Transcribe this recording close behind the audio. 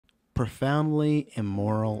profoundly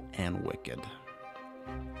immoral and wicked.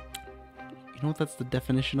 You know what that's the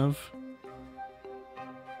definition of?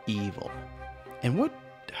 Evil. And what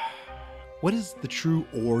is the true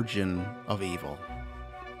origin of evil?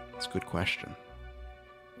 It's a good question.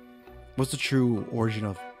 What's the true origin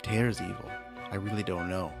of Taylor's evil? I really don't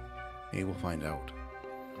know. Maybe we'll find out.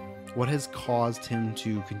 What has caused him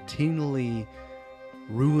to continually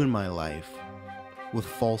ruin my life with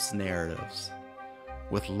false narratives,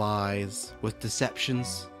 with lies, with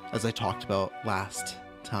deceptions, as I talked about last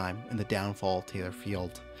time in the downfall of Taylor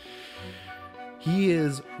Field. He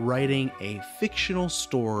is writing a fictional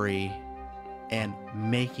story and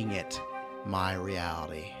making it my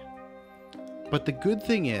reality. But the good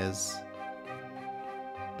thing is,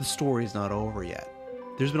 the story's not over yet.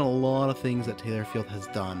 There's been a lot of things that Taylor Field has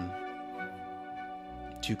done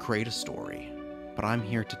to create a story, but I'm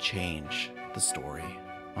here to change the story.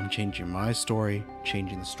 I'm changing my story,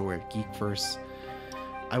 changing the story of Geekverse.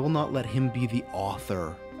 I will not let him be the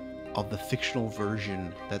author of the fictional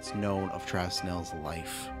version that's known of Travis Snell's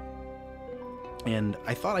life. And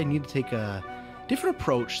I thought I need to take a different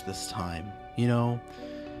approach this time, you know?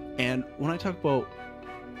 And when I talk about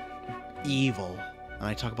evil, and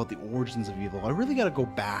I talk about the origins of evil, I really got to go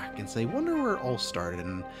back and say, wonder where it all started.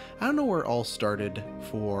 And I don't know where it all started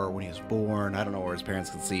for when he was born. I don't know where his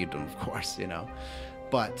parents conceived him, of course, you know.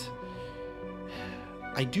 But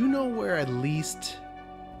I do know where at least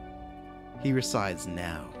he resides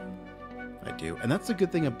now. I do. And that's the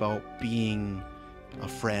good thing about being a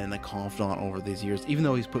friend and a confidant over these years. Even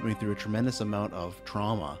though he's put me through a tremendous amount of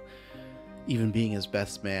trauma, even being his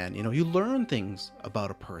best man, you know, you learn things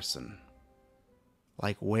about a person.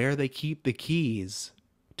 Like where they keep the keys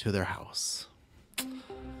to their house.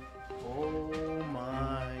 Oh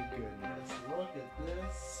my goodness, look at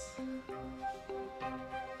this.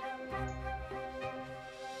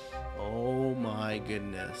 Oh my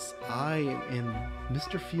goodness, I am in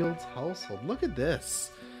Mr. Field's household. Look at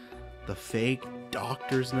this. The fake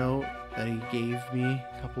doctor's note that he gave me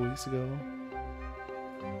a couple weeks ago.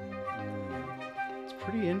 It's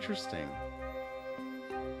pretty interesting.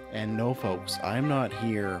 And no, folks, I'm not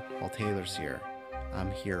here while Taylor's here.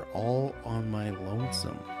 I'm here all on my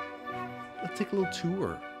lonesome. Let's take a little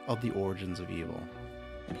tour of the origins of evil.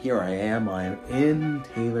 And here I am in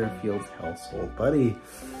Taylor Field's household. Buddy,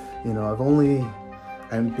 you know,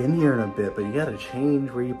 I haven't been here in a bit, but you gotta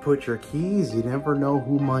change where you put your keys. You never know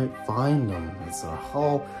who might find them. It's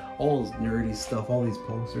all this nerdy stuff, all these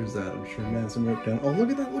posters that I'm sure Madison wrote down. Oh, look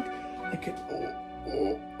at that, look at,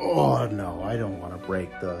 oh no, I don't want to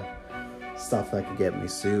break the stuff that could get me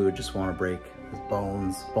sued. Just want to break his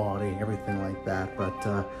bones, body, everything like that.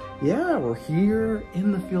 But yeah, we're here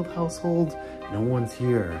in the Field household. No one's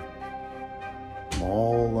here. I'm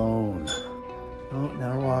all alone. Oh,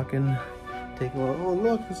 now we're walking. Take a look. Oh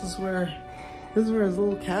look, this is where his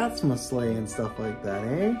little cats must lay and stuff like that,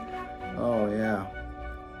 eh? Oh yeah.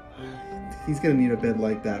 He's gonna need a bed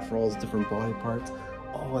like that for all his different body parts.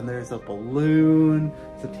 Oh, and there's a balloon.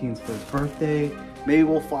 Satine's first birthday. Maybe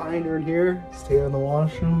we'll find her in here. Stay in the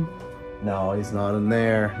washroom. No, he's not in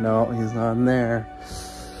there. No, he's not in there.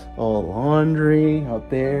 Oh, laundry out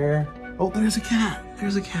there. Oh, there's a cat.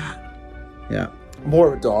 There's a cat. Yeah, more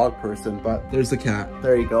of a dog person, but there's a cat.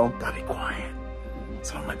 There you go. Gotta be quiet.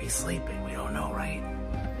 Someone might be sleeping. We don't know, right?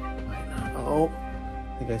 Might not. Oh,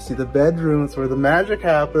 I think I see the bedroom. It's where the magic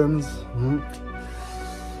happens.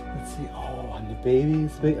 Let's see. Oh, and the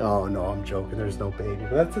baby's big. Oh no, I'm joking. There's no baby.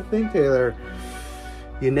 But that's the thing, Taylor.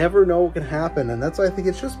 You never know what can happen, and that's why I think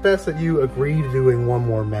it's just best that you agree to doing one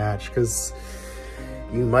more match, because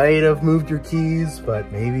you might have moved your keys,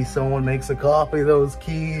 but maybe someone makes a copy of those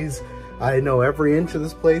keys. I know every inch of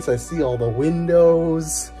this place. I see all the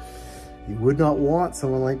windows. You would not want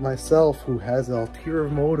someone like myself who has an ulterior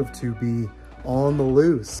motive to be on the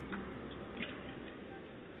loose.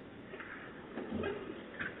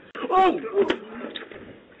 Oh!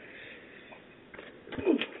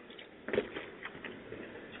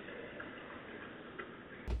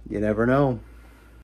 You never know.